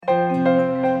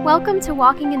Welcome to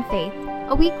Walking in Faith,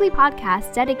 a weekly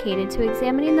podcast dedicated to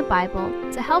examining the Bible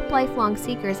to help lifelong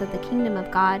seekers of the kingdom of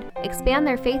God expand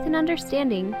their faith and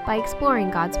understanding by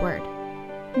exploring God's Word.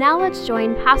 Now let's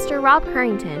join Pastor Rob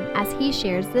Harrington as he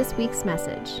shares this week's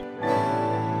message.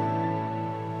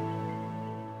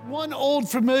 One old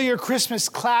familiar Christmas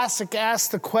classic asks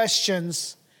the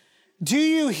questions, do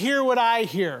you hear what I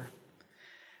hear?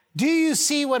 Do you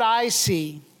see what I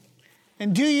see?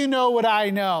 And do you know what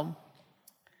I know?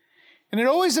 And it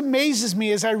always amazes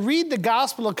me as I read the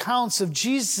gospel accounts of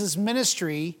Jesus'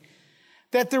 ministry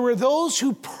that there were those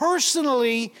who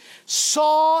personally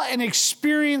saw and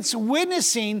experienced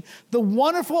witnessing the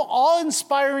wonderful,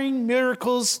 awe-inspiring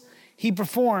miracles he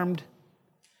performed,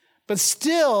 but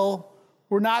still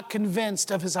were not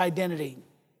convinced of his identity.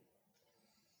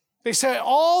 They said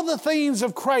all the things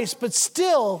of Christ, but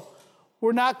still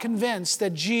were not convinced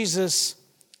that Jesus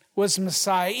was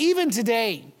Messiah. Even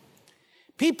today,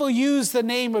 people use the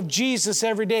name of Jesus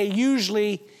every day,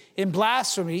 usually in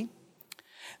blasphemy.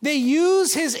 They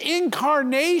use his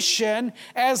incarnation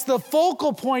as the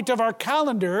focal point of our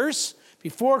calendars,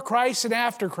 before Christ and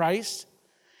after Christ,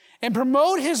 and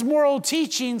promote his moral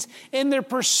teachings in their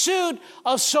pursuit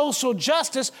of social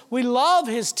justice. We love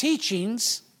his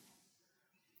teachings,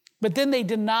 but then they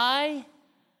deny,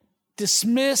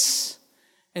 dismiss,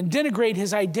 and denigrate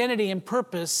his identity and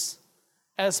purpose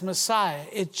as Messiah.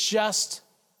 It just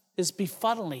is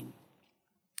befuddling.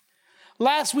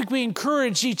 Last week, we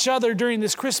encouraged each other during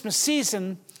this Christmas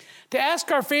season to ask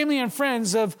our family and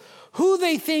friends of who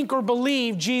they think or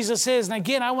believe Jesus is. And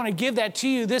again, I want to give that to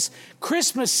you this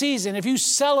Christmas season. If you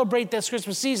celebrate this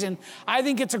Christmas season, I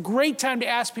think it's a great time to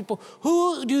ask people,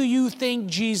 who do you think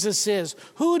Jesus is?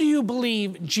 Who do you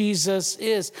believe Jesus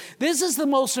is? This is the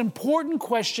most important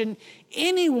question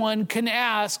anyone can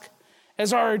ask,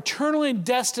 as our eternal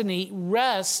destiny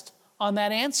rests on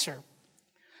that answer.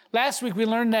 Last week we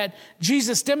learned that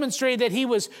Jesus demonstrated that he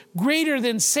was greater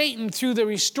than Satan through the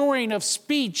restoring of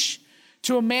speech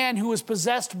to a man who was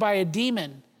possessed by a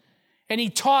demon. And he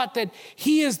taught that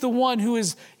he is the one who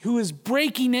is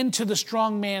breaking into the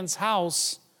strong man's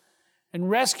house and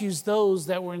rescues those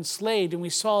that were enslaved. And we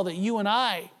saw that you and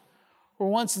I were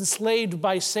once enslaved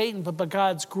by Satan, but by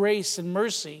God's grace and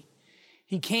mercy,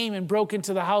 he came and broke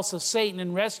into the house of Satan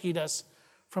and rescued us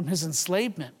from his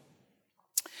enslavement.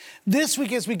 This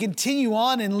week, as we continue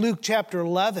on in Luke chapter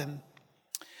 11,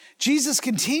 Jesus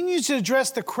continues to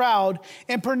address the crowd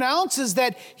and pronounces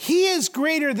that he is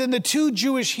greater than the two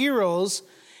Jewish heroes,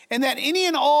 and that any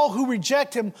and all who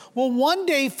reject him will one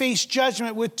day face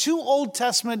judgment with two Old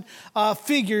Testament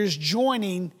figures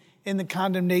joining in the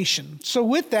condemnation. So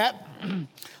with that,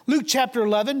 Luke chapter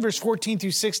 11, verse 14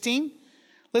 through 16.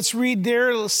 Let's read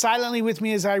there silently with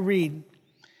me as I read.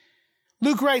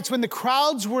 Luke writes, when the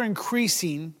crowds were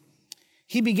increasing,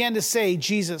 he began to say,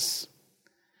 Jesus,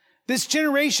 this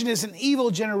generation is an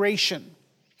evil generation.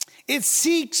 It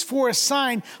seeks for a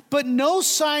sign, but no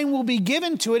sign will be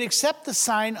given to it except the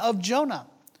sign of Jonah.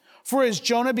 For as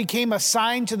Jonah became a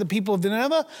sign to the people of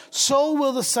Nineveh, so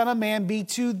will the Son of Man be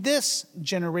to this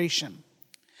generation.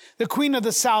 The queen of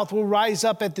the south will rise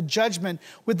up at the judgment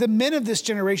with the men of this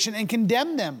generation and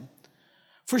condemn them.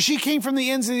 For she came from the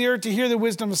ends of the earth to hear the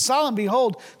wisdom of Solomon.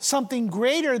 Behold, something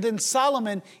greater than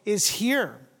Solomon is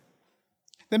here.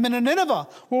 The men of Nineveh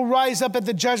will rise up at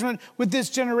the judgment with this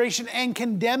generation and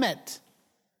condemn it.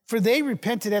 For they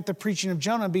repented at the preaching of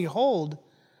Jonah. Behold,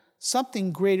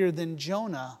 something greater than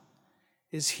Jonah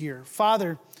is here.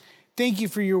 Father, thank you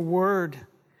for your word,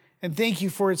 and thank you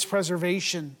for its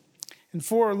preservation. And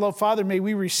for, Father, may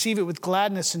we receive it with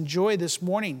gladness and joy this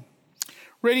morning,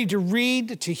 ready to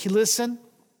read, to listen,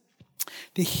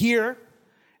 to hear,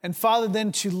 and Father,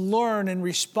 then to learn and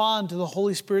respond to the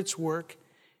Holy Spirit's work.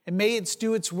 And may it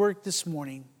do its work this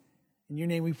morning. In your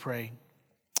name we pray.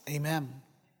 Amen.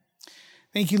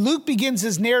 Thank you. Luke begins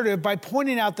his narrative by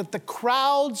pointing out that the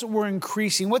crowds were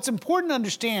increasing. What's important to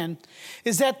understand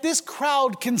is that this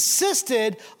crowd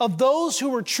consisted of those who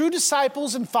were true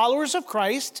disciples and followers of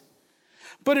Christ,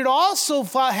 but it also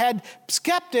had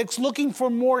skeptics looking for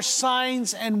more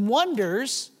signs and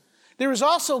wonders. There was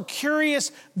also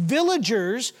curious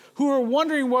villagers who were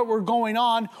wondering what were going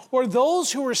on, or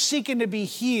those who were seeking to be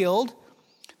healed.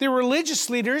 There were religious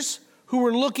leaders who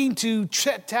were looking to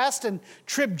test and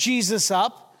trip Jesus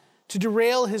up, to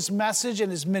derail his message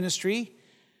and his ministry.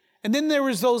 And then there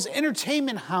was those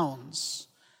entertainment hounds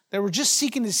that were just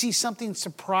seeking to see something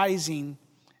surprising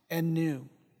and new.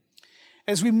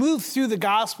 As we move through the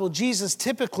gospel, Jesus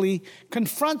typically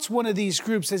confronts one of these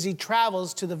groups as he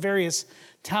travels to the various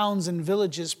towns and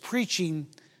villages preaching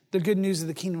the good news of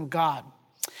the kingdom of God.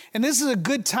 And this is a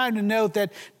good time to note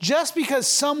that just because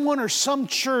someone or some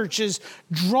church is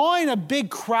drawing a big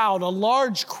crowd, a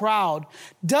large crowd,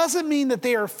 doesn't mean that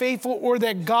they are faithful or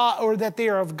that they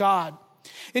are of God.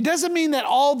 It doesn't mean that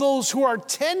all those who are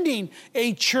attending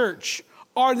a church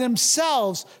are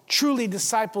themselves truly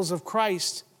disciples of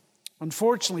Christ.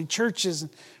 Unfortunately, churches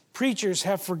and preachers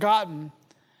have forgotten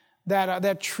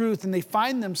that truth, and they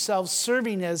find themselves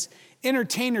serving as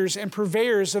entertainers and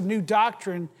purveyors of new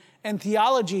doctrine and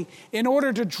theology in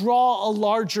order to draw a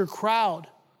larger crowd.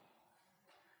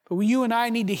 But you and I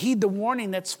need to heed the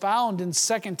warning that's found in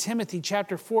 2 Timothy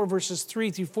chapter 4, verses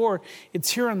 3 through 4.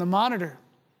 It's here on the monitor.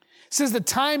 It says, the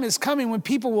time is coming when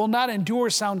people will not endure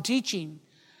sound teaching,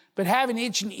 but having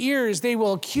itching ears, they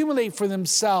will accumulate for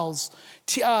themselves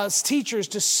teachers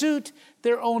to suit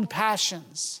their own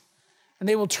passions. And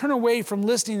they will turn away from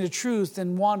listening to truth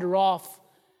and wander off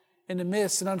in the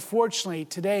midst. And unfortunately,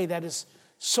 today that is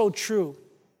so true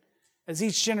as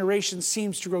each generation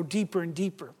seems to grow deeper and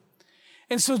deeper.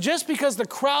 And so just because the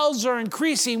crowds are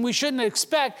increasing, we shouldn't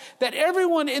expect that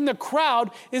everyone in the crowd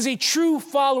is a true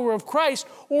follower of Christ,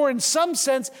 or in some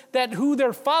sense that who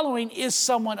they're following is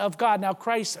someone of God. Now,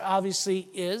 Christ obviously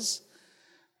is,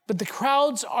 but the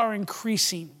crowds are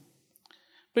increasing.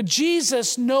 But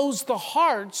Jesus knows the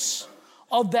hearts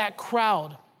of that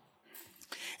crowd.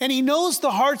 And he knows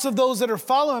the hearts of those that are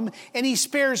following him, and he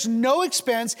spares no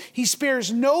expense, he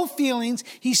spares no feelings,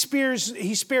 he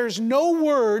spares no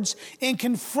words in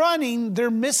confronting their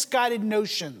misguided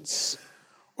notions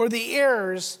or the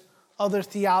errors of their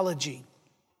theology.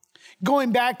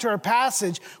 Going back to our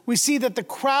passage, we see that the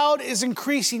crowd is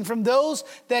increasing from those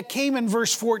that came in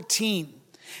verse 14.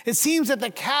 It seems that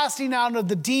the casting out of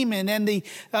the demon and the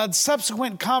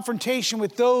subsequent confrontation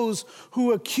with those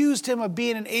who accused him of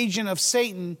being an agent of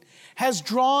Satan has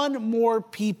drawn more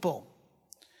people.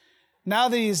 Now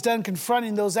that he is done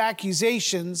confronting those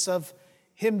accusations of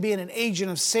him being an agent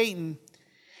of Satan,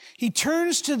 he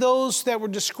turns to those that were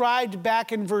described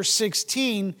back in verse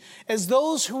 16 as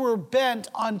those who were bent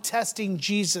on testing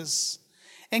Jesus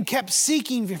and kept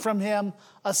seeking from him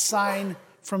a sign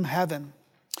from heaven.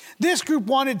 This group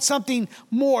wanted something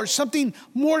more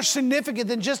significant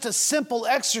than just a simple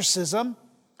exorcism.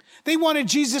 They wanted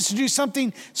Jesus to do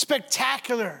something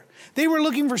spectacular. They were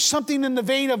looking for something in the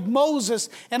vein of Moses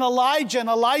and Elijah and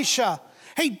Elisha.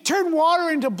 Hey, turn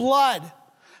water into blood.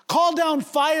 Call down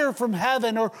fire from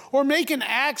heaven, or make an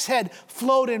axe head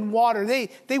float in water.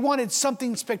 They wanted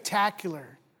something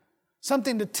spectacular,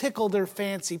 something to tickle their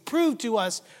fancy. Prove to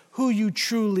us who you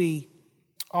truly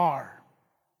are.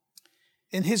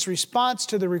 In his response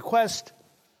to the request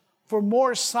for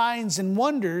more signs and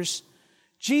wonders,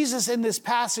 Jesus in this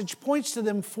passage points to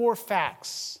them 4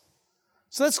 facts.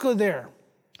 So let's go there.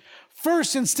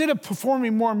 First, instead of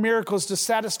performing more miracles to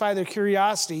satisfy their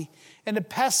curiosity and to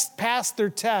pass their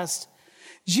test,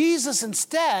 Jesus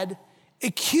instead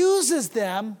accuses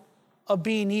them of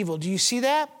being evil. Do you see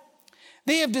that?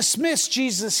 They have dismissed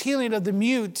Jesus' healing of the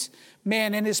mute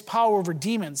man and his power over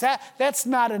demons. That's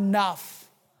not enough.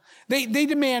 They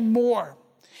demand more.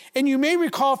 And you may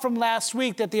recall from last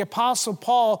week that the Apostle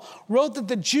Paul wrote that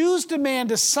the Jews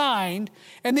demand a sign,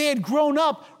 and they had grown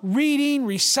up reading,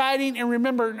 reciting, and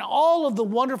remembering all of the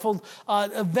wonderful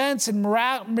events and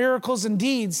miracles and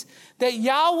deeds that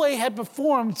Yahweh had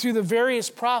performed through the various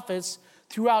prophets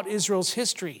throughout Israel's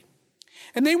history.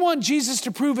 And they want Jesus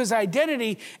to prove his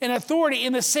identity and authority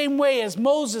in the same way as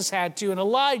Moses had to, and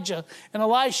Elijah and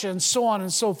Elisha, and so on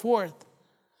and so forth.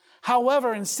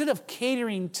 However, instead of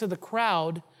catering to the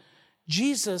crowd,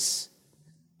 Jesus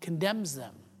condemns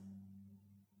them.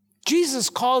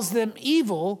 Jesus calls them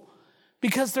evil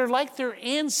because they're like their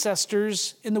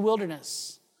ancestors in the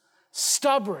wilderness,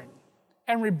 stubborn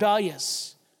and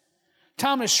rebellious.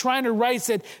 Thomas Schreiner writes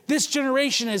that this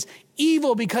generation is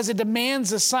evil because it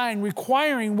demands a sign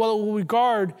requiring what it will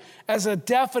regard as a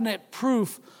definite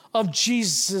proof of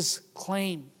Jesus'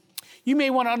 claim. You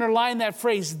may want to underline that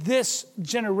phrase, this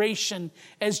generation,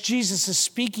 as Jesus is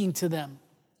speaking to them.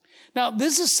 Now,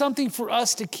 this is something for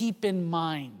us to keep in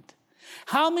mind.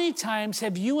 How many times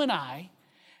have you and I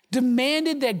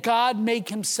demanded that God make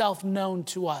himself known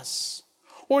to us,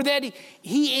 or that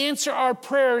he answer our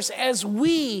prayers as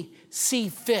we see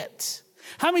fit?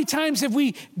 How many times have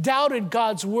we doubted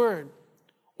God's word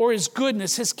or his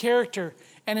goodness, his character,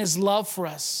 and his love for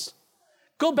us?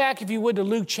 Go back, if you would, to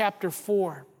Luke chapter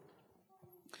 4.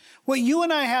 What you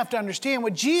and I have to understand,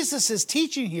 what Jesus is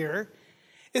teaching here,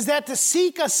 is that to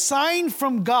seek a sign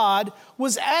from God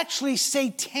was actually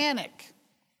satanic.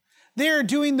 They are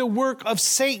doing the work of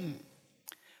Satan.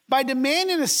 By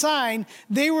demanding a sign,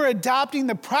 they were adopting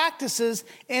the practices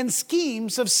and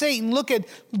schemes of Satan. Look at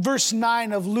verse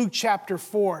 9 of Luke chapter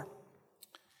 4.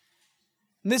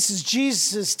 And this is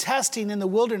Jesus' testing in the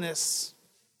wilderness.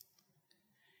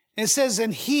 And it says,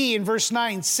 and he, in verse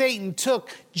 9, Satan took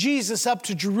Jesus up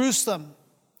to Jerusalem.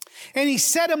 And he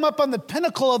set him up on the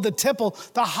pinnacle of the temple,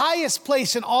 the highest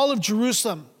place in all of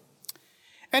Jerusalem.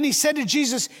 And he said to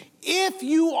Jesus, if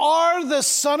you are the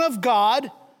Son of God,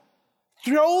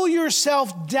 throw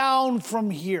yourself down from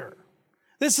here.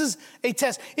 This is a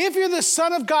test. If you're the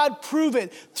Son of God, prove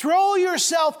it. Throw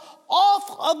yourself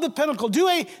off of the pinnacle. Do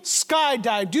a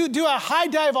skydive. Do a high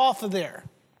dive off of there.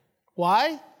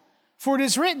 Why? For it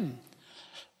is written,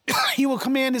 he will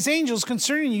command his angels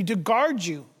concerning you to guard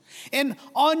you. And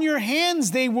on your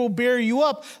hands they will bear you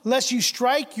up, lest you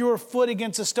strike your foot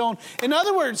against a stone. In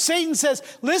other words, Satan says,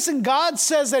 listen, God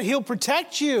says that he'll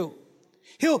protect you.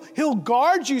 He'll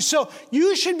guard you. So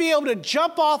you should be able to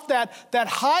jump off that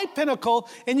high pinnacle,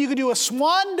 and you can do a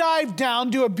swan dive down,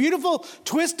 do a beautiful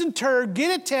twist and turn,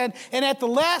 get a 10, and at the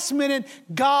last minute,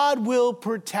 God will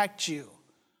protect you.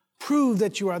 Prove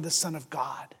that you are the Son of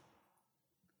God.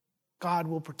 God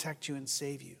will protect you and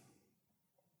save you.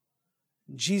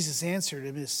 Jesus answered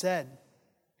him and said,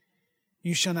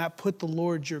 you shall not put the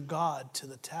Lord your God to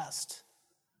the test.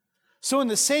 So in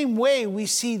the same way, we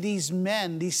see these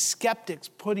men, these skeptics,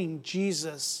 putting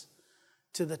Jesus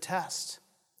to the test.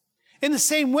 In the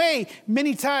same way,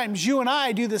 many times you and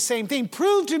I do the same thing.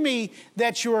 Prove to me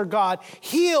that you are God.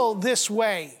 Heal this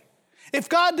way. If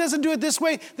God doesn't do it this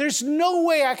way, there's no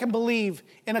way I can believe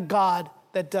in a God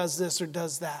that does this or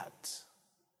does that.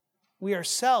 We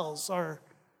ourselves are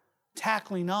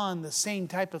tackling on the same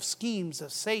type of schemes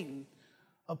of Satan.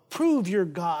 Prove your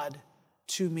God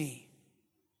to me.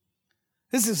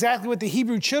 This is exactly what the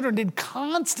Hebrew children did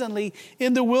constantly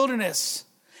in the wilderness.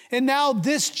 And now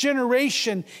this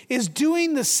generation is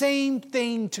doing the same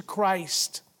thing to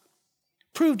Christ.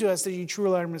 Prove to us that you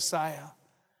truly are Messiah.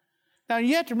 Now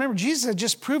you have to remember, Jesus had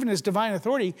just proven his divine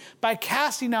authority by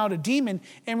casting out a demon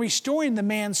and restoring the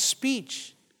man's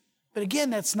speech. But again,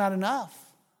 that's not enough.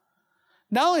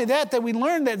 Not only that we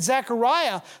learned that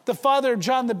Zechariah, the father of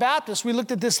John the Baptist, we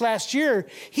looked at this last year,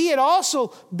 he had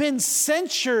also been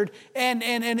censured and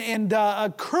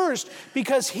cursed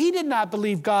because he did not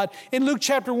believe God. In Luke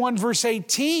chapter 1, verse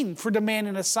 18, for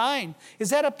demanding a sign.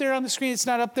 Is that up there on the screen? It's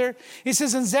not up there. It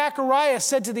says, and Zechariah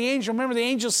said to the angel, remember the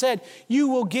angel said, you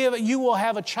will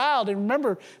have a child. And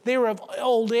remember, they were of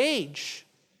old age.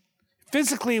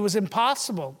 Physically, it was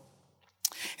impossible.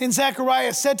 And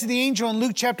Zechariah said to the angel in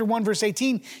Luke chapter 1, verse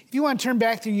 18, if you want to turn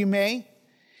back there, you may.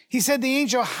 He said to the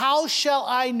angel, how shall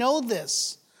I know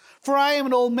this? For I am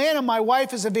an old man and my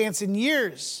wife is advanced in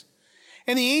years.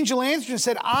 And the angel answered and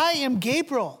said, I am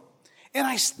Gabriel, and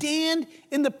I stand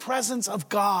in the presence of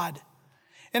God.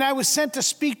 And I was sent to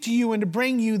speak to you and to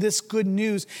bring you this good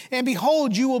news. And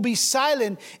behold, you will be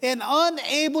silent and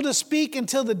unable to speak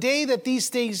until the day that these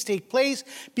things take place,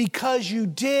 because you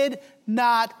did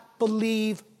not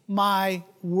believe my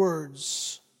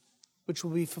words, which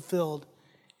will be fulfilled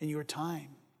in your time.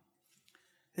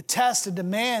 The test and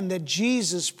demand that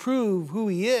Jesus prove who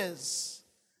he is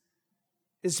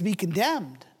to be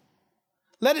condemned.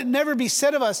 Let it never be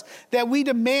said of us that we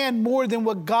demand more than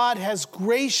what God has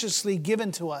graciously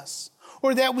given to us,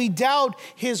 or that we doubt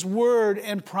his word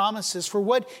and promises, for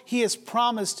what he has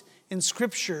promised in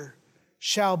Scripture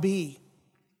shall be.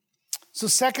 So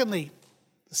secondly,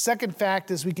 the second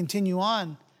fact as we continue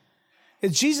on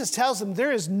is Jesus tells them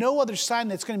there is no other sign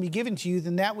that's going to be given to you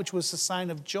than that which was the sign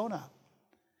of Jonah.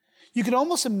 You can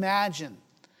almost imagine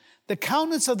the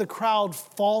countenance of the crowd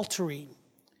faltering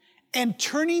and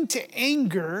turning to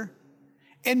anger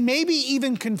and maybe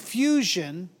even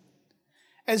confusion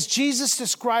as Jesus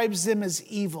describes them as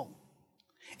evil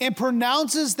and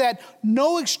pronounces that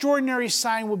no extraordinary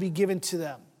sign will be given to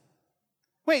them.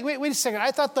 Wait a second.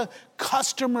 I thought the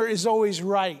customer is always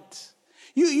right.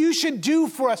 You should do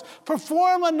for us.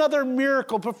 Perform another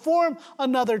miracle. Perform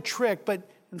another trick. But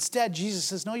instead, Jesus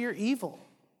says, no, you're evil.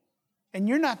 And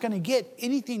you're not going to get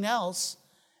anything else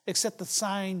except the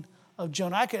sign of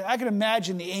Jonah. I can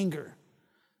imagine the anger,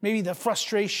 maybe the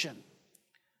frustration,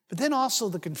 but then also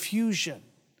the confusion.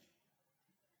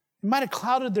 It might have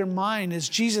clouded their mind, as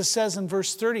Jesus says in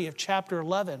verse 30 of chapter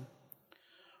 11.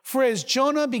 For as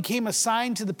Jonah became a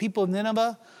sign to the people of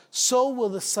Nineveh, so will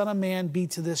the Son of Man be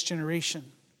to this generation.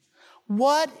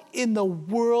 What in the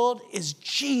world is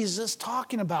Jesus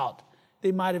talking about?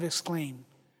 They might have exclaimed.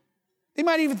 They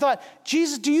might have even thought,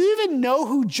 Jesus, do you even know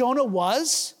who Jonah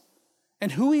was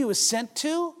and who he was sent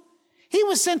to? He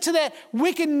was sent to that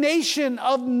wicked nation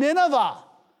of Nineveh.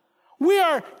 We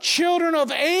are children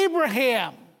of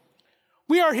Abraham.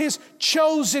 We are his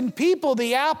chosen people,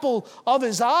 the apple of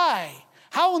his eye.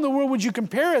 How in the world would you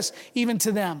compare us even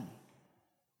to them?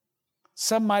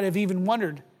 Some might have even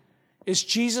wondered, is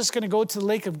Jesus going to go to the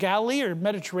Lake of Galilee or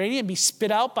Mediterranean and be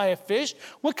spit out by a fish?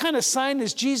 What kind of sign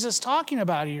is Jesus talking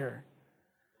about here?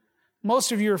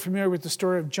 Most of you are familiar with the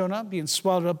story of Jonah being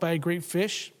swallowed up by a great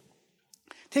fish.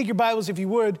 Take your Bibles, if you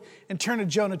would, and turn to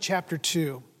Jonah chapter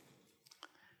 2.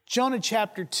 Jonah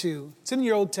chapter 2. It's in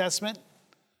your Old Testament.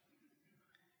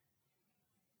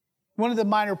 One of the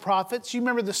minor prophets. You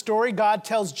remember the story? God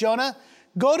tells Jonah,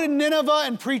 go to Nineveh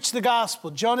and preach the gospel.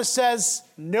 Jonah says,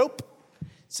 nope. He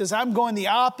says, I'm going the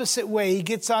opposite way. He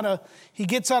gets on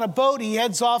a boat. He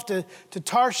heads off to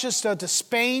Tarshish, to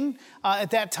Spain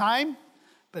at that time.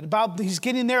 But he's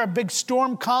getting there, a big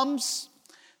storm comes.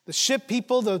 The ship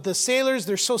people, the sailors,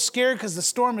 they're so scared because the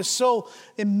storm is so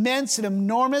immense and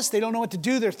enormous. They don't know what to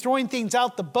do. They're throwing things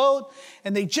out the boat,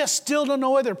 and they just still don't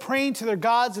know where they're praying to their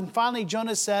gods. And finally,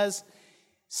 Jonah says,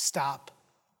 stop.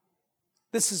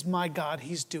 This is my God.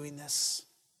 He's doing this.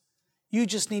 You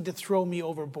just need to throw me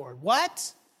overboard.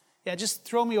 What? Yeah, just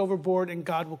throw me overboard and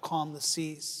God will calm the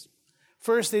seas.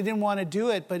 First, they didn't want to do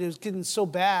it, but it was getting so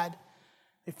bad.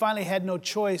 They finally had no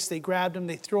choice. They grabbed him.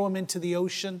 They throw him into the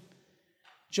ocean.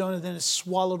 Jonah then is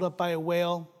swallowed up by a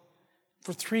whale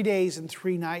for 3 days and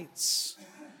 3 nights.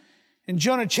 In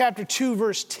Jonah chapter 2,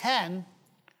 verse 10,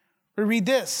 we read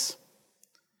this.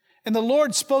 And the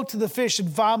Lord spoke to the fish and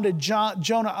vomited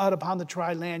Jonah out upon the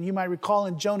dry land. You might recall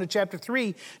in Jonah chapter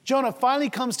 3, Jonah finally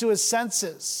comes to his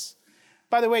senses.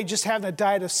 By the way, just having a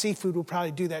diet of seafood will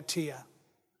probably do that to you.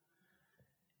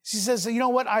 He says, you know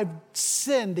what? I've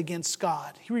sinned against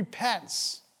God. He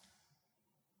repents.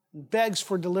 Begs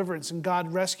for deliverance, and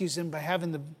God rescues him by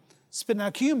having the spit. Now,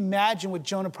 can you imagine what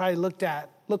Jonah probably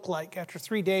looked like after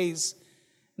 3 days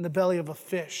in the belly of a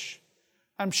fish?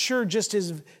 I'm sure just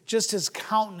his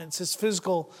countenance, his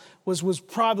physical, was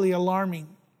probably alarming.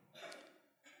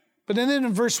 But then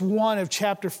in verse 1 of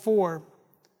chapter 4,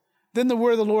 then the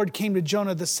word of the Lord came to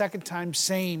Jonah the second time,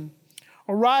 saying,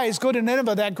 arise, go to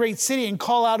Nineveh, that great city, and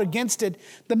call out against it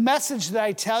the message that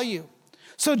I tell you.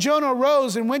 So Jonah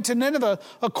arose and went to Nineveh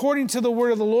according to the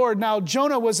word of the Lord. Now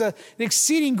Jonah was an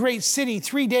exceeding great city,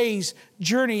 3 days'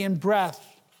 journey in breadth.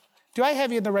 Do I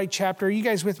have you in the right chapter? Are you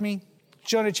guys with me?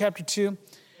 Jonah chapter 2?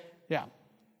 Yeah.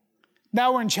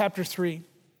 Now we're in chapter 3.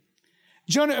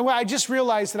 Jonah, well, I just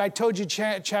realized that I told you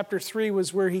chapter 3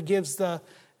 was where he gives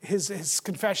his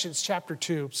confessions, chapter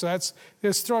 2. So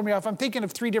that's throwing me off. I'm thinking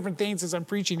of 3 different things as I'm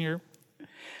preaching here.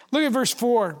 Look at verse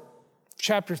 4,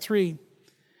 chapter 3.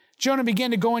 Jonah began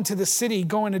to go into the city,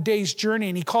 going a day's journey,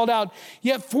 and he called out,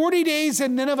 yet 40 days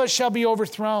and Nineveh shall be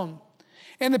overthrown.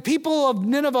 And the people of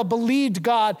Nineveh believed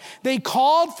God. They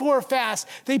called for a fast.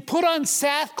 They put on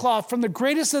sackcloth from the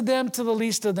greatest of them to the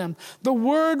least of them. The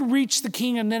word reached the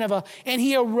king of Nineveh, and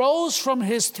he arose from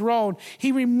his throne.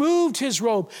 He removed his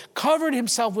robe, covered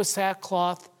himself with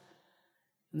sackcloth,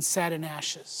 and sat in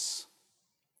ashes.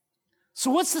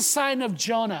 So what's the sign of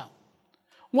Jonah?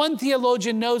 One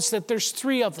theologian notes that there's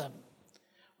 3 of them.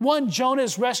 1, Jonah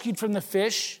is rescued from the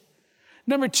fish.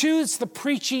 Number 2, it's the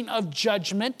preaching of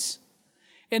judgment.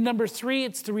 And number 3,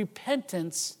 it's the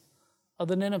repentance of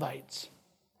the Ninevites.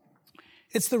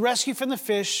 It's the rescue from the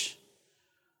fish,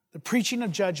 the preaching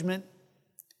of judgment,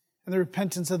 and the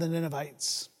repentance of the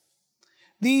Ninevites.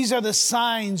 These are the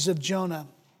signs of Jonah.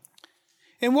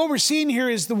 And what we're seeing here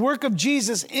is the work of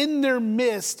Jesus in their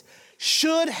midst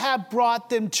should have brought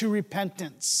them to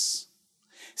repentance.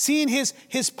 Seeing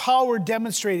his power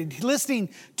demonstrated, listening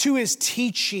to his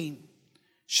teaching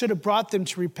should have brought them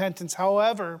to repentance.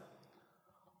 However,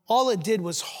 all it did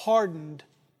was hardened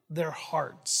their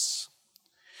hearts.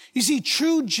 You see,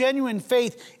 true, genuine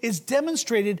faith is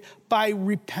demonstrated by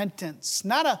repentance.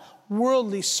 Not a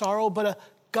worldly sorrow, but a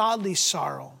godly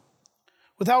sorrow.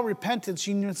 Without repentance,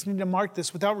 you need to mark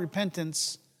this, without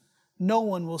repentance, no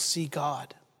one will see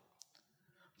God.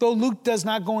 Though Luke does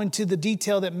not go into the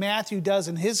detail that Matthew does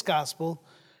in his gospel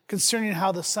concerning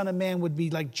how the Son of Man would be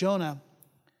like Jonah,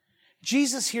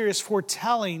 Jesus here is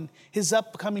foretelling his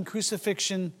upcoming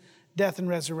crucifixion, death, and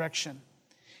resurrection.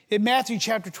 In Matthew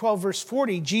chapter 12, verse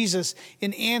 40, Jesus,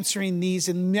 in answering these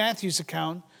in Matthew's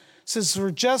account, says,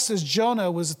 for just as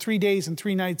Jonah was 3 days and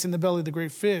 3 nights in the belly of the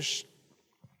great fish,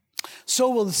 so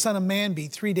will the Son of Man be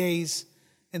 3 days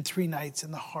and 3 nights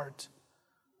in the heart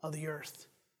of the earth.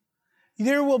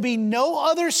 There will be no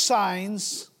other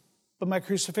signs but my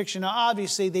crucifixion. Now,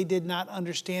 obviously, they did not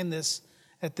understand this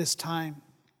at this time.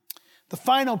 The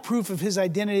final proof of his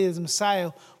identity as the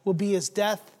Messiah will be his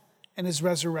death and his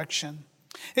resurrection.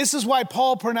 This is why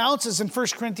Paul pronounces in 1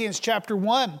 Corinthians chapter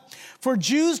 1, for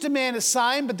Jews demand a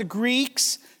sign, but the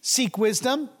Greeks seek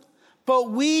wisdom.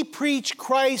 But we preach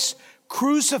Christ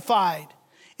crucified.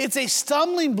 It's a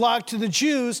stumbling block to the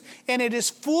Jews, and it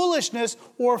is foolishness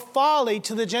or folly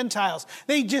to the Gentiles.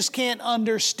 They just can't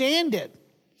understand it.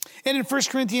 And in 1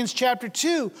 Corinthians chapter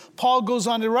 2, Paul goes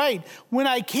on to write, when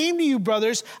I came to you,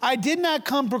 brothers, I did not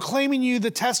come proclaiming you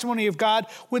the testimony of God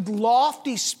with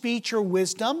lofty speech or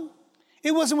wisdom.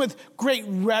 It wasn't with great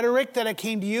rhetoric that I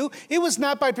came to you. It was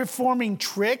not by performing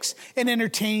tricks and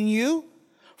entertaining you.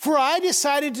 For I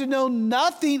decided to know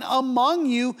nothing among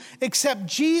you except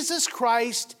Jesus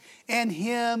Christ and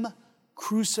him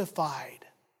crucified.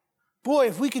 Boy,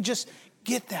 if we could just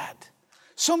get that.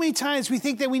 So many times we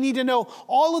think that we need to know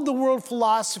all of the world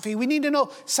philosophy. We need to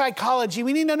know psychology.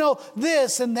 We need to know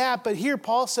this and that. But here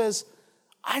Paul says,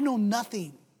 I know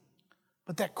nothing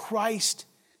but that Christ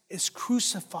is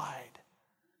crucified.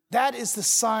 That is the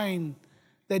sign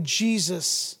that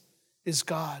Jesus is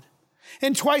God.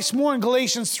 And twice more in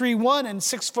Galatians 3:1 and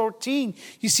 6:14,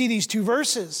 you see these two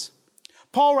verses.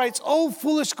 Paul writes, "O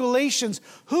foolish Galatians,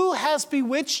 who has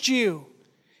bewitched you?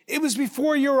 It was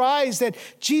before your eyes that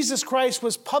Jesus Christ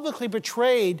was publicly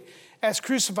betrayed as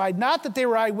crucified." Not that they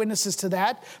were eyewitnesses to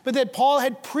that, but that Paul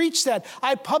had preached that.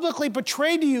 I publicly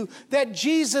betrayed to you that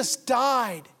Jesus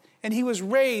died and he was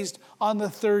raised on the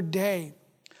third day.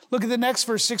 Look at the next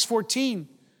verse, 6:14.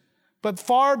 But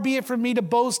far be it from me to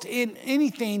boast in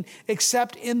anything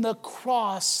except in the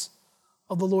cross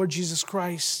of the Lord Jesus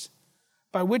Christ,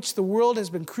 by which the world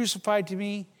has been crucified to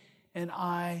me and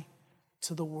I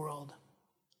to the world.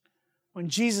 When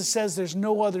Jesus says there's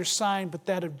no other sign but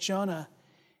that of Jonah,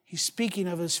 he's speaking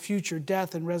of his future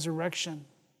death and resurrection.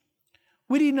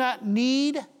 We do not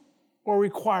need or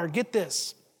require, get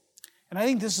this, and I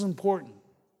think this is important.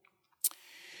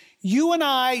 You and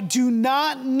I do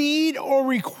not need or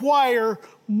require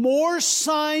more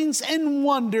signs and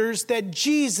wonders that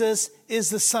Jesus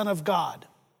is the Son of God,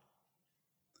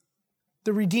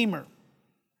 the Redeemer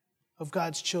of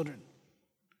God's children.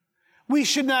 We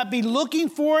should not be looking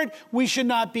for it. We should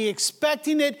not be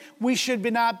expecting it. We should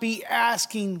not be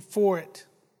asking for it.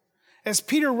 As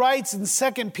Peter writes in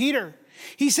 2 Peter,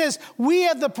 he says, we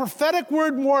have the prophetic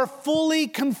word more fully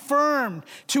confirmed,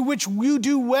 to which you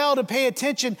do well to pay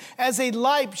attention as a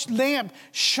lamp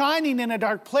shining in a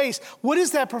dark place. What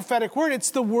is that prophetic word?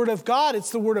 It's the word of God. It's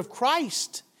the word of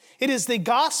Christ. It is the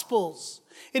Gospels.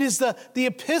 It is the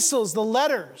epistles, the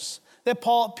letters that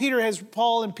Paul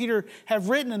and Peter have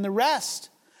written, and the rest.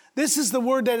 This is the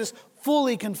word that is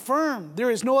fully confirmed. There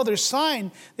is no other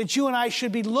sign that you and I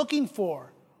should be looking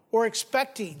for or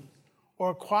expecting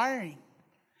or acquiring.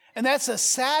 And that's a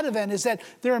sad event, is that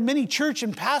there are many church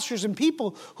and pastors and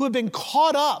people who have been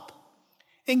caught up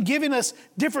in giving us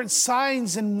different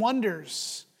signs and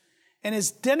wonders, and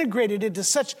has denigrated it to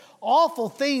such awful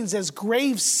things as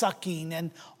grave sucking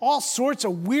and all sorts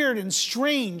of weird and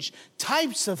strange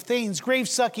types of things. Grave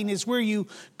sucking is where you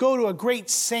go to a great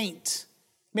saint,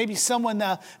 maybe someone,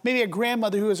 maybe a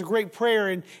grandmother who has a great prayer,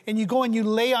 and you go and you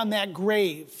lay on that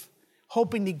grave,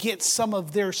 hoping to get some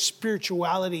of their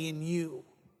spirituality in you.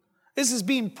 This is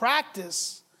being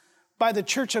practiced by the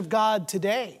Church of God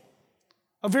today.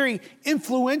 A very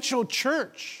influential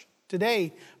church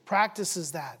today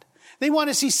practices that. They want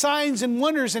to see signs and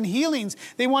wonders and healings.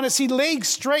 They want to see legs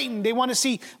straightened. They want to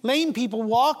see lame people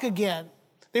walk again.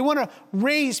 They want to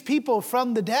raise people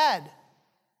from the dead.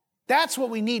 That's what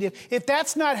we need. If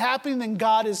that's not happening, then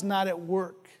God is not at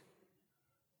work.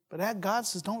 But that God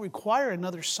says, don't require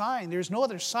another sign. There's no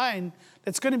other sign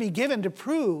that's going to be given to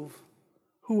prove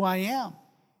who I am.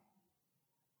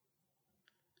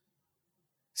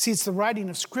 See, it's the writing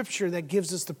of Scripture that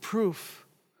gives us the proof.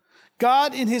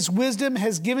 God, in his wisdom,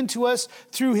 has given to us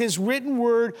through his written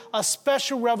word a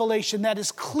special revelation that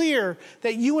is clear,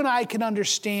 that you and I can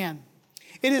understand.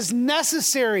 It is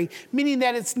necessary, meaning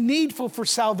that it's needful for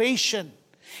salvation.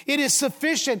 It is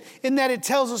sufficient in that it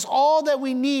tells us all that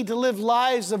we need to live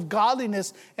lives of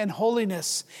godliness and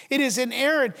holiness. It is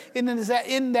inerrant in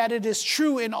that it is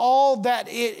true in all that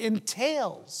it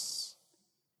entails.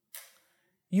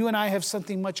 You and I have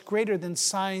something much greater than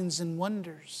signs and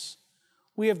wonders.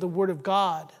 We have the Word of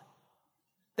God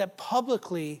that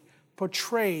publicly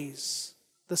portrays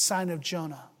the sign of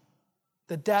Jonah,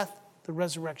 the death, the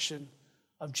resurrection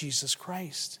of Jesus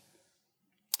Christ.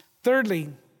 Thirdly,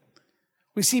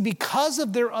 we see because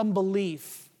of their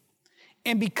unbelief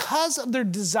and because of their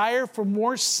desire for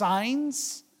more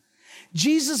signs,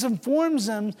 Jesus informs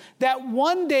them that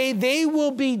one day they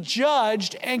will be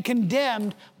judged and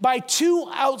condemned by two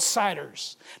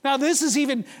outsiders. Now this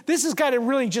has got to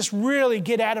really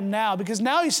get at him now, because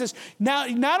now he says, now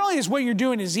not only is what you're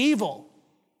doing is evil,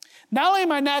 not only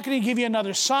am I not going to give you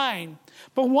another sign,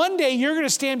 but one day you're going to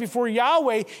stand before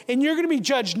Yahweh and you're going to be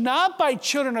judged not by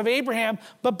children of Abraham,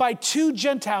 but by two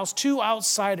Gentiles, two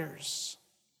outsiders.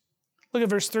 Look at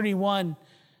verse 31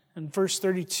 and verse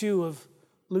 32 of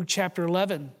Luke chapter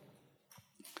 11.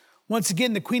 Once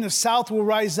again, the queen of south will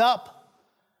rise up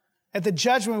at the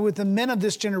judgment with the men of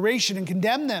this generation and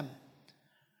condemn them.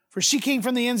 For she came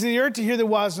from the ends of the earth to hear the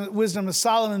wisdom of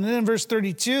Solomon. And then in verse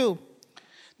 32,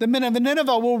 the men of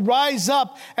Nineveh will rise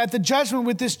up at the judgment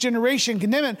with this generation,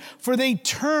 condemn it, for they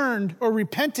turned or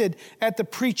repented at the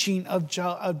preaching of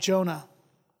Jonah.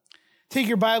 Take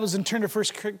your Bibles and turn to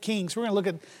 1 Kings. We're going to look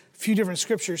at a few different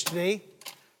scriptures today.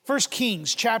 1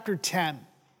 Kings chapter 10.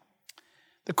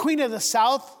 The queen of the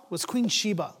south was Queen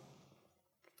Sheba,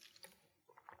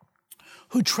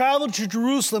 who traveled to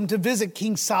Jerusalem to visit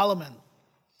King Solomon.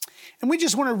 And we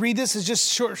just want to read this as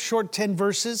just short 10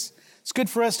 verses. It's good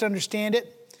for us to understand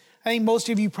it. I think most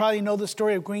of you probably know the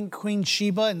story of Queen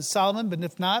Sheba and Solomon, but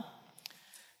if not,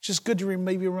 it's just good to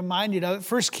maybe remind you of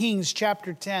it. 1 Kings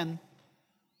chapter 10.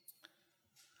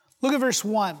 Look at verse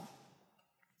 1.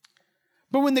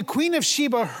 But when the queen of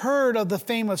Sheba heard of the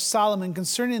fame of Solomon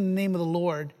concerning the name of the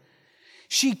Lord,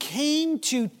 she came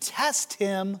to test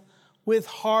him with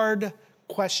hard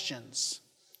questions.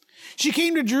 She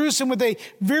came to Jerusalem with a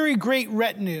very great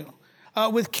retinue,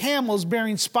 with camels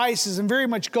bearing spices and very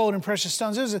much gold and precious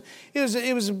stones. It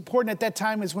was important at that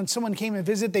time, is when someone came and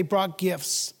visit, they brought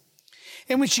gifts.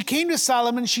 And when she came to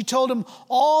Solomon, she told him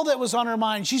all that was on her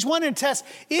mind. She's wanting to test,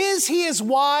 is he as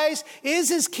wise? Is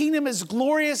his kingdom as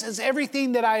glorious as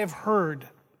everything that I have heard?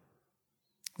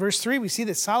 Verse 3, we see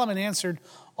that Solomon answered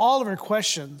all of her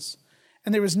questions,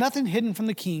 and there was nothing hidden from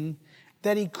the king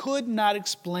that he could not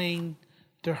explain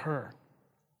to her.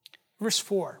 Verse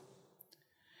 4,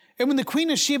 and when the queen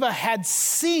of Sheba had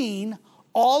seen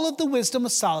all of the wisdom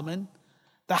of Solomon,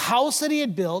 the house that he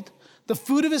had built, the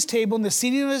food of his table, and the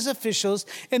seating of his officials,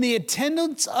 and the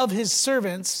attendance of his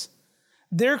servants,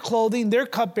 their clothing, their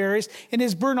cupbearers, and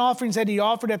his burnt offerings that he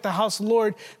offered at the house of the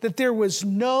Lord, that there was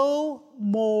no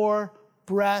more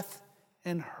breath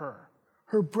in her.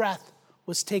 Her breath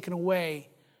was taken away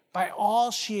by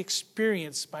all she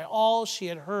experienced, by all she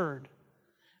had heard.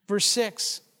 Verse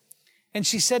 6, and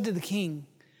she said to the king,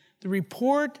 the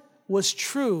report was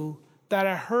true that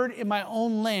I heard in my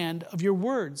own land of your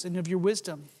words and of your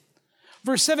wisdom.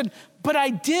 Verse 7, but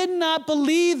I did not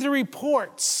believe the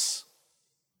reports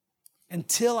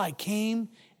until I came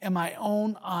and my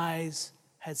own eyes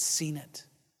had seen it.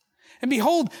 And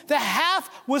behold, the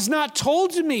half was not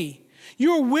told to me.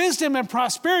 Your wisdom and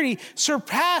prosperity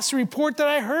surpass the report that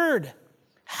I heard.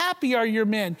 Happy are your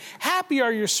men, happy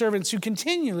are your servants who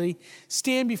continually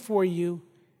stand before you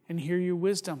and hear your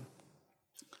wisdom.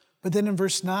 But then in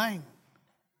verse 9,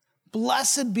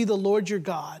 blessed be the Lord your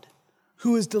God,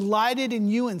 who is delighted in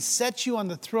you and set you on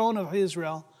the throne of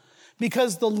Israel,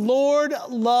 because the Lord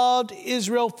loved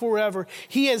Israel forever.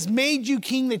 He has made you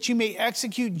king that you may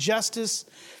execute justice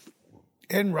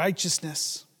and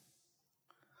righteousness.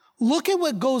 Look at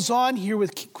what goes on here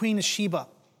with Queen of Sheba,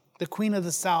 the queen of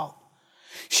the south.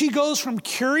 She goes from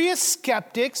curious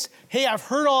skeptics, hey, I've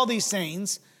heard all these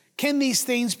things. Can these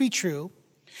things be true?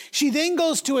 She then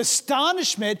goes to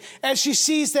astonishment as she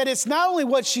sees that it's not only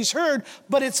what she's heard,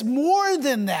 but it's more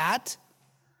than that,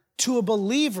 to a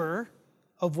believer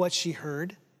of what she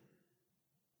heard,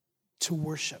 to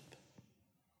worship.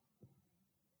 Did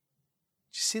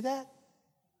you see that?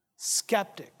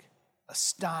 Skeptic,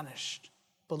 astonished,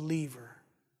 believer,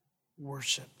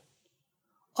 worship.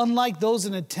 Unlike those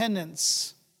in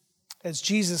attendance, as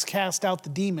Jesus cast out the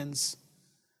demons,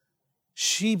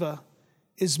 Sheba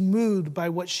is moved by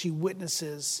what she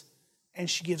witnesses, and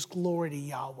she gives glory to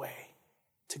Yahweh,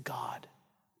 to God.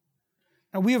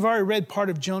 Now, we have already read part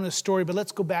of Jonah's story, but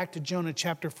let's go back to Jonah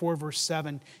chapter 4, verse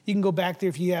 7. You can go back there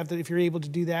if you're able to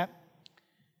do that.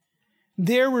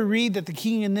 There we read that the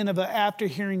king of Nineveh, after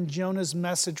hearing Jonah's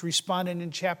message, responded in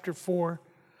chapter 4,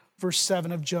 verse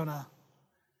 7 of Jonah.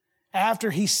 After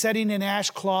he's setting in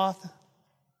sackcloth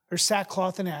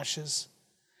and ashes,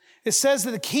 it says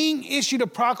that the king issued a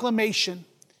proclamation,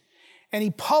 and he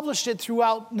published it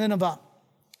throughout Nineveh.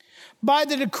 By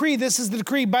the decree, this is the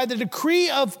decree, by the decree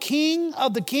of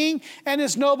the king and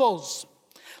his nobles,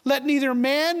 Let neither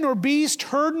man nor beast,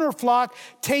 herd nor flock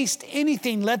taste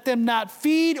anything. Let them not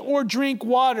feed or drink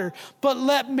water. But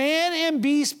let man and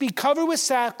beast be covered with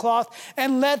sackcloth,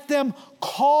 and let them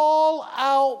call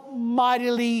out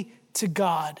mightily to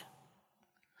God.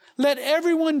 Let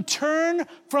everyone turn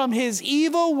from his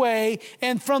evil way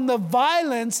and from the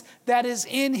violence that is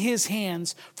in his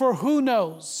hands. For who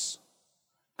knows?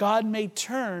 God may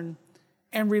turn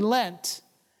and relent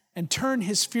and turn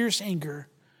his fierce anger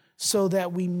so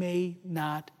that we may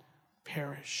not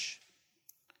perish.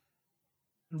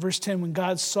 In verse 10, when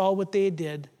God saw what they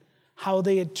did, how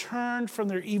they had turned from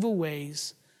their evil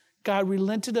ways, God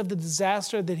relented of the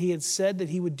disaster that he had said that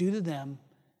he would do to them,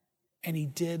 and he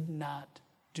did not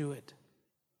do it.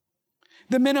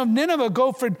 The men of Nineveh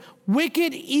go from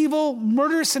wicked, evil,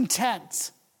 murderous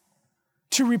intent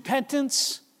to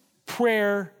repentance,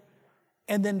 prayer,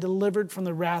 and then delivered from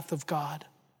the wrath of God.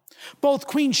 Both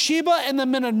Queen Sheba and the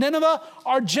men of Nineveh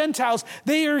are Gentiles.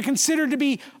 They are considered to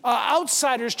be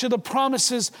outsiders to the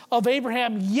promises of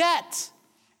Abraham. Yet,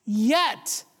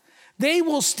 they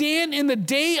will stand in the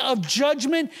day of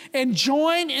judgment and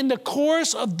join in the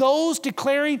chorus of those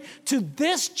declaring to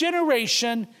this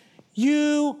generation,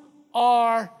 you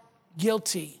are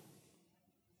guilty.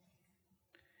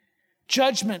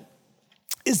 Judgment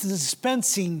is the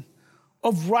dispensing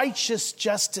of righteous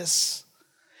justice.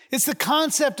 It's the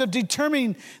concept of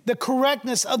determining the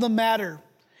correctness of the matter,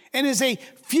 and is a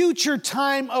future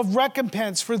time of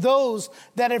recompense for those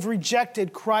that have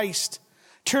rejected Christ.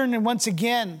 Turn once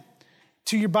again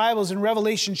to your Bibles in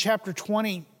Revelation chapter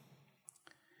 20.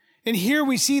 And here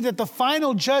we see that the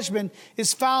final judgment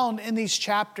is found in these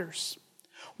chapters.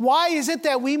 Why is it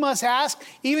that we must ask,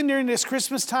 even during this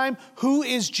Christmas time, who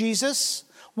is Jesus?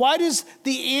 Why does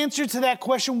the answer to that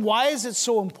question, why is it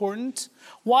so important?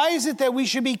 Why is it that we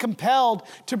should be compelled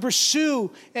to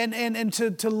pursue and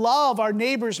to love our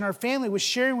neighbors and our family with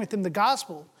sharing with them the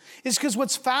gospel? It's because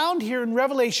what's found here in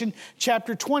Revelation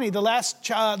chapter 20, the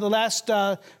last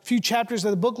few chapters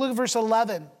of the book, look at verse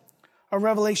 11 of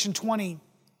Revelation 20.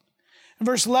 In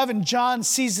verse 11, John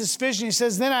sees this vision. He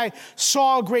says, then I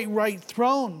saw a great white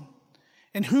throne,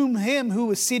 and him who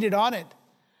was seated on it.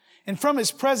 And from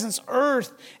his presence,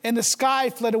 earth and the sky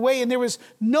fled away, and there was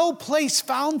no place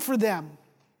found for them.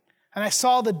 And I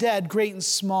saw the dead, great and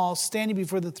small, standing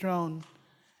before the throne,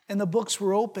 and the books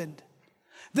were opened.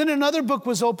 Then another book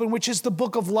was opened, which is the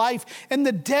book of life, and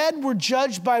the dead were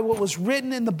judged by what was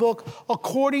written in the book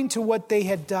according to what they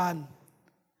had done.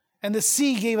 And the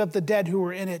sea gave up the dead who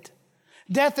were in it.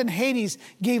 Death and Hades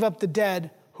gave up the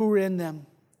dead who were in them,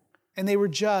 and they were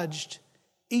judged,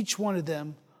 each one of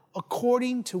them,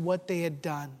 according to what they had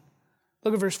done.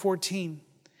 Look at verse 14.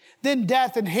 Then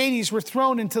death and Hades were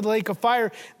thrown into the lake of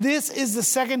fire. This is the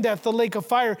second death, the lake of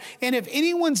fire. And if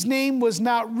anyone's name was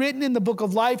not written in the book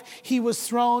of life, he was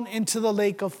thrown into the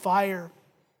lake of fire.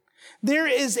 There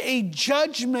is a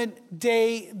judgment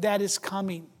day that is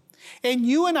coming. And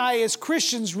you and I as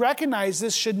Christians recognize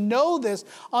this, should know this,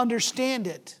 understand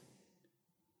it,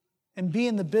 and be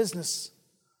in the business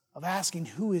of asking,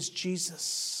 who is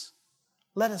Jesus?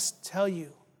 Let us tell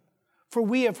you, for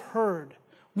we have heard,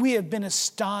 we have been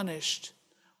astonished,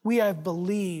 we have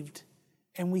believed,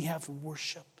 and we have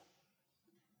worshiped.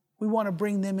 We want to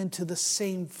bring them into the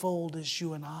same fold as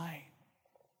you and I.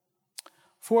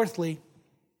 Fourthly,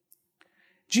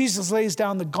 Jesus lays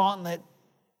down the gauntlet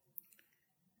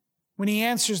when he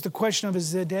answers the question of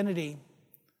his identity,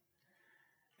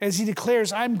 as he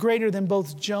declares, I'm greater than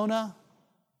both Jonah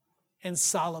and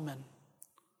Solomon.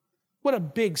 What a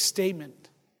big statement.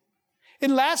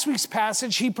 In last week's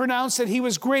passage, he pronounced that he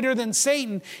was greater than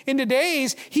Satan. In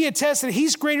today's, he attests that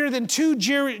he's greater than two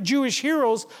Jewish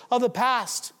heroes of the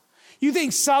past. You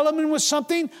think Solomon was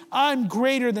something? I'm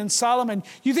greater than Solomon.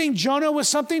 You think Jonah was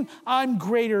something? I'm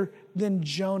greater than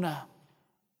Jonah.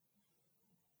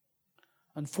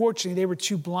 Unfortunately, they were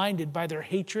too blinded by their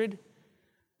hatred,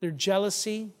 their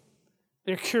jealousy,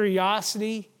 their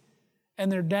curiosity,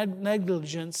 and their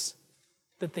negligence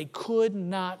that they could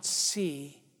not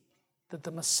see that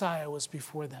the Messiah was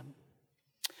before them.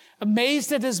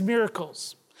 Amazed at his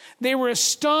miracles, they were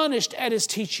astonished at his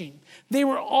teaching. They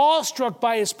were awestruck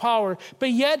by his power,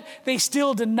 but yet they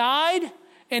still denied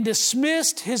and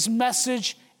dismissed his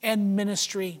message and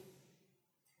ministry.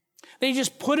 They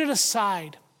just put it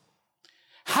aside.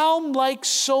 How like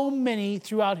so many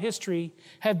throughout history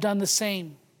have done the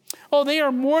same. Oh, they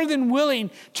are more than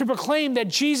willing to proclaim that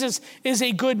Jesus is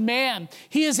a good man.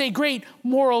 He is a great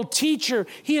moral teacher.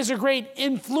 He is a great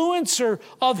influencer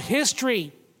of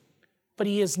history. But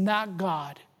he is not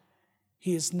God.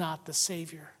 He is not the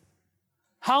Savior.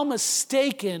 How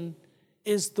mistaken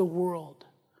is the world.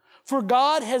 For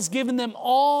God has given them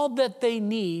all that they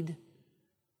need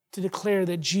to declare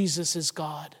that Jesus is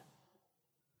God.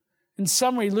 In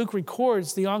summary, Luke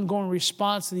records the ongoing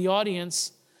response of the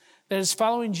audience that is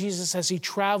following Jesus as he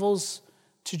travels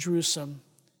to Jerusalem.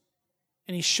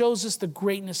 And he shows us the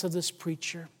greatness of this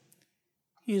preacher.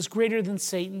 He is greater than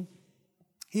Satan.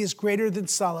 He is greater than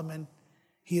Solomon.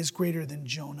 He is greater than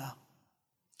Jonah.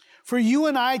 For you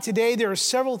and I today, there are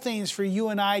several things for you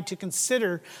and I to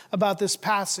consider about this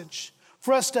passage.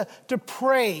 For us to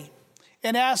pray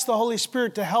and ask the Holy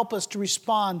Spirit to help us to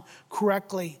respond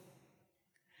correctly.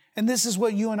 And this is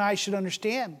what you and I should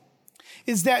understand,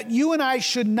 is that you and I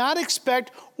should not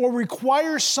expect or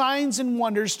require signs and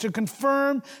wonders to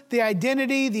confirm the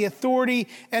identity, the authority,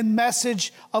 and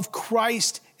message of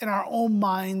Christ in our own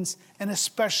minds, and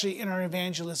especially in our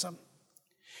evangelism.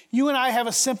 You and I have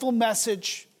a simple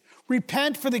message.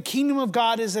 Repent, for the kingdom of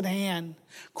God is at hand.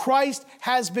 Christ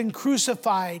has been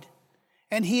crucified,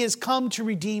 and he has come to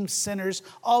redeem sinners,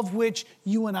 of which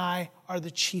you and I are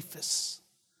the chiefest.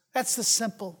 That's the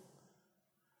simple.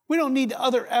 We don't need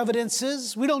other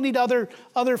evidences. We don't need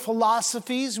other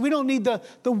philosophies. We don't need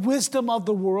the wisdom of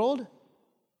the world.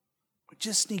 We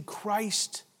just need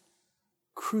Christ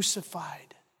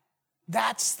crucified.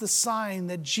 That's the sign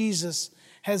that Jesus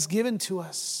has given to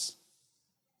us.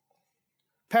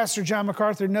 Pastor John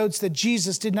MacArthur notes that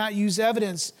Jesus did not use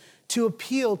evidence to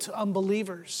appeal to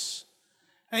unbelievers.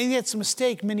 I think that's a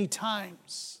mistake many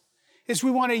times. Is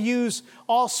we want to use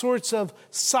all sorts of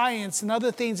science and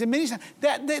other things. And many times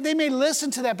that they may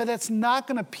listen to that, but that's not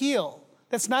going to appeal.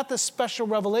 That's not the special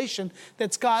revelation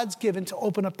that God's given to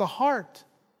open up the heart.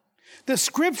 The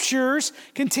scriptures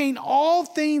contain all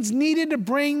things needed to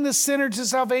bring the sinner to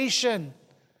salvation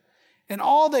and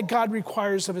all that God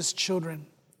requires of his children.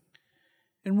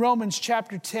 In Romans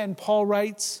chapter 10, Paul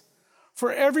writes,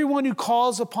 "For everyone who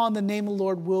calls upon the name of the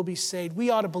Lord will be saved." We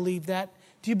ought to believe that.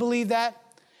 Do you believe that?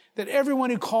 That everyone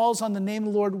who calls on the name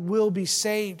of the Lord will be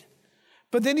saved.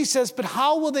 But then he says, but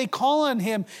how will they call on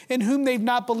him in whom they've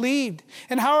not believed?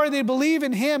 And how are they to believe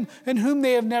in him in whom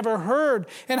they have never heard?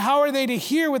 And how are they to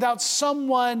hear without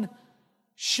someone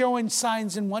showing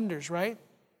signs and wonders, right?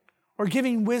 Or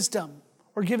giving wisdom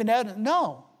or giving evidence?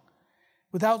 No,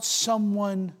 without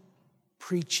someone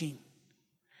preaching.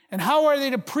 And how are they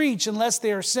to preach unless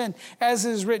they are sent? As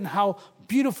it is written, how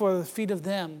beautiful are the feet of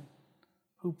them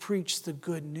who preach the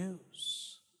good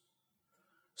news.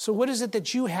 So what is it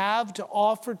that you have to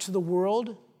offer to the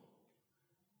world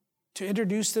to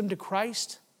introduce them to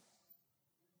Christ?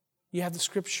 You have the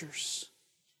scriptures.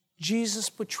 Jesus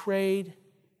portrayed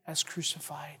as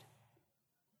crucified.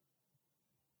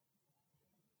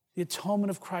 The atonement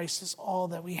of Christ is all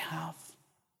that we have.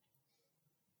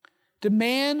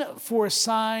 Demand for a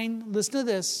sign, listen to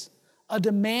this, a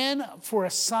demand for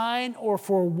a sign or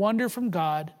for a wonder from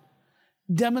God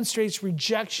demonstrates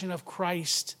rejection of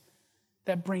Christ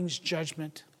that brings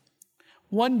judgment.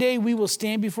 One day we will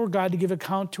stand before God to give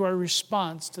account to our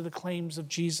response to the claims of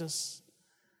Jesus.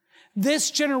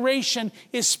 This generation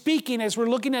is speaking, as we're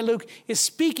looking at Luke, is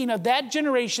speaking of that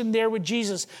generation there with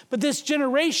Jesus. But this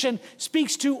generation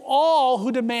speaks to all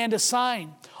who demand a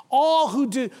sign, all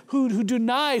who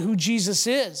deny who Jesus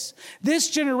is. This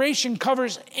generation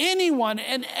covers anyone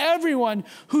and everyone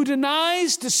who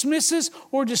denies, dismisses,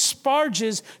 or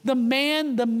disparages the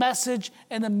man, the message,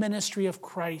 and the ministry of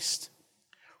Christ.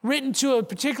 Written to a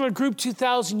particular group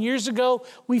 2,000 years ago,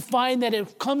 we find that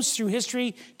it comes through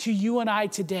history to you and I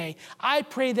today. I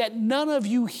pray that none of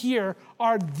you here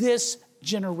are this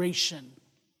generation,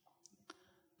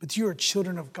 but you are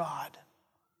children of God.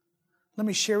 Let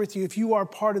me share with you, if you are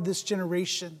part of this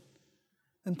generation,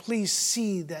 then please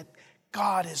see that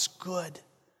God is good.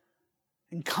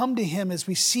 And come to him as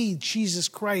we see Jesus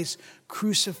Christ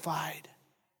crucified.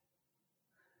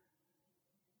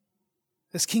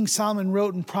 As King Solomon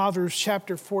wrote in Proverbs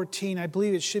chapter 14, I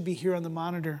believe it should be here on the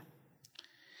monitor.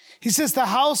 He says, the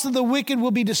house of the wicked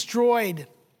will be destroyed,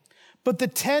 but the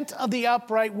tent of the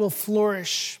upright will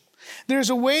flourish. There's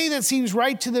a way that seems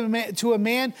right to a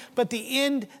man, but the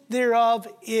end thereof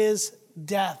is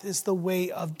death, is the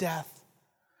way of death.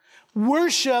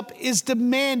 Worship is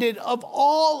demanded of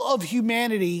all of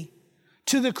humanity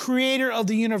to the creator of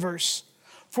the universe,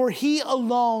 for he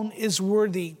alone is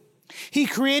worthy. He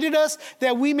created us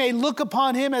that we may look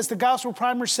upon him, as the gospel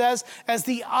primer says, as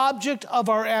the object of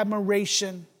our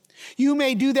admiration. You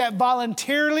may do that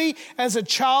voluntarily as a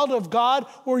child of God,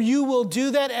 or you will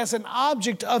do that as an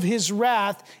object of his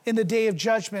wrath in the day of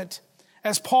judgment.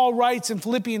 As Paul writes in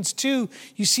Philippians 2,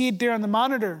 you see it there on the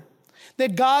monitor,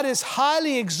 that God has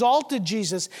highly exalted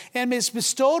Jesus and has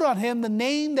bestowed on him the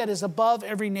name that is above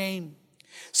every name.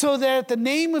 so that at the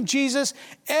name of Jesus,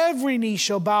 every knee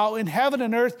shall bow in heaven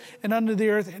and earth and under the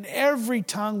earth, and every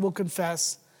tongue will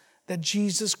confess that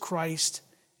Jesus Christ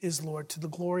is Lord, to the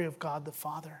glory of God the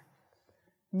Father.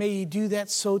 May you do that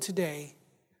so today,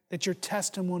 that your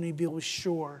testimony be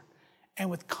sure, and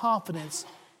with confidence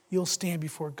you'll stand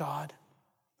before God.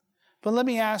 But let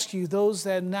me ask you, those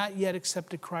that have not yet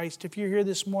accepted Christ, if you're here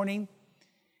this morning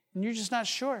and you're just not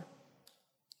sure,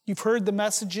 you've heard the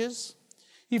messages,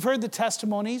 you've heard the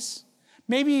testimonies,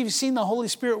 maybe you've seen the Holy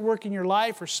Spirit work in your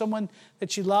life or someone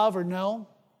that you love or know,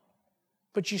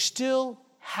 but you still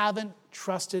haven't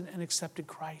trusted and accepted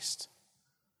Christ.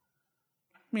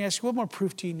 Let me ask you, what more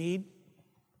proof do you need?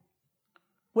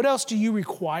 What else do you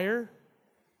require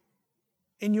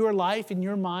in your life, in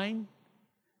your mind,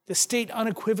 to state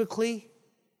unequivocally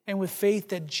and with faith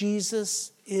that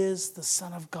Jesus is the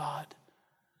Son of God,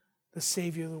 the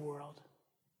Savior of the world?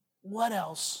 What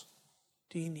else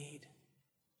do you need?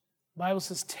 The Bible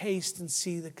says, taste and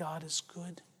see that God is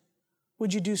good.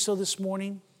 Would you do so this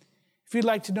morning? If you'd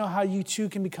like to know how you too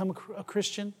can become a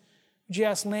Christian, would you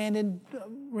ask Landon,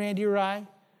 Randy, or I?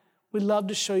 We'd love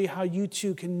to show you how you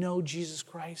too can know Jesus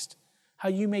Christ, how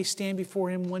you may stand before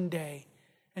Him one day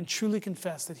and truly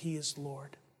confess that He is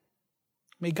Lord.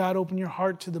 May God open your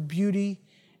heart to the beauty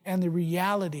and the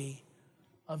reality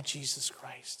of Jesus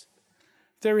Christ.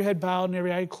 With every head bowed and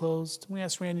every eye closed, I'm going to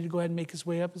ask Randy to go ahead and make his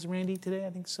way up. Is Randy today? I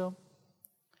think so.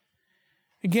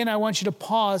 Again, I want you to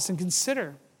pause and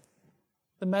consider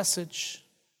the message.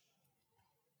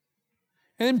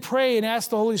 And then pray and ask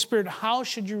the Holy Spirit, how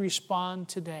should you respond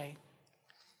today?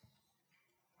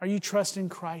 Are you trusting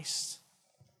Christ?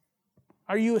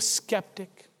 Are you a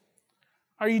skeptic?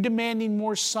 Are you demanding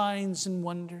more signs and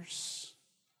wonders?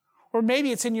 Or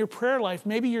maybe it's in your prayer life.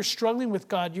 Maybe you're struggling with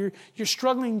God. You're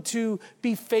struggling to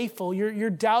be faithful. You're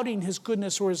doubting His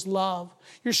goodness or His love.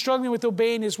 You're struggling with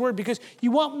obeying His word because you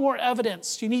want more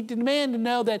evidence. You need to demand to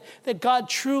know that God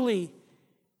truly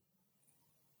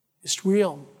is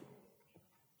real.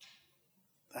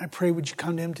 I pray, would you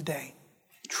come to Him today?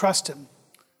 Trust Him.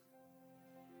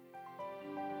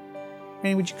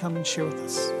 Manny, would you come and share with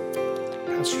us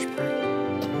Pastor's prayer?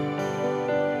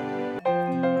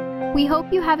 We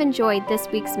hope you have enjoyed this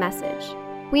week's message.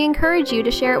 We encourage you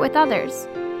to share it with others.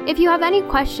 If you have any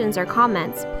questions or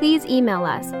comments, please email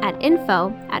us at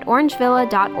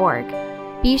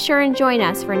info@orangevilla.org. Be sure and join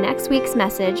us for next week's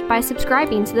message by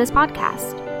subscribing to this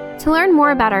podcast. To learn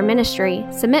more about our ministry,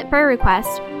 submit prayer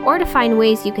requests, or to find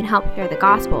ways you can help share the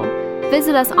gospel,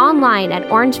 visit us online at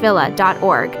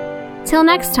orangevilla.org. Till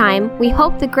next time, we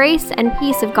hope the grace and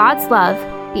peace of God's love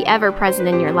be ever present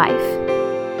in your life.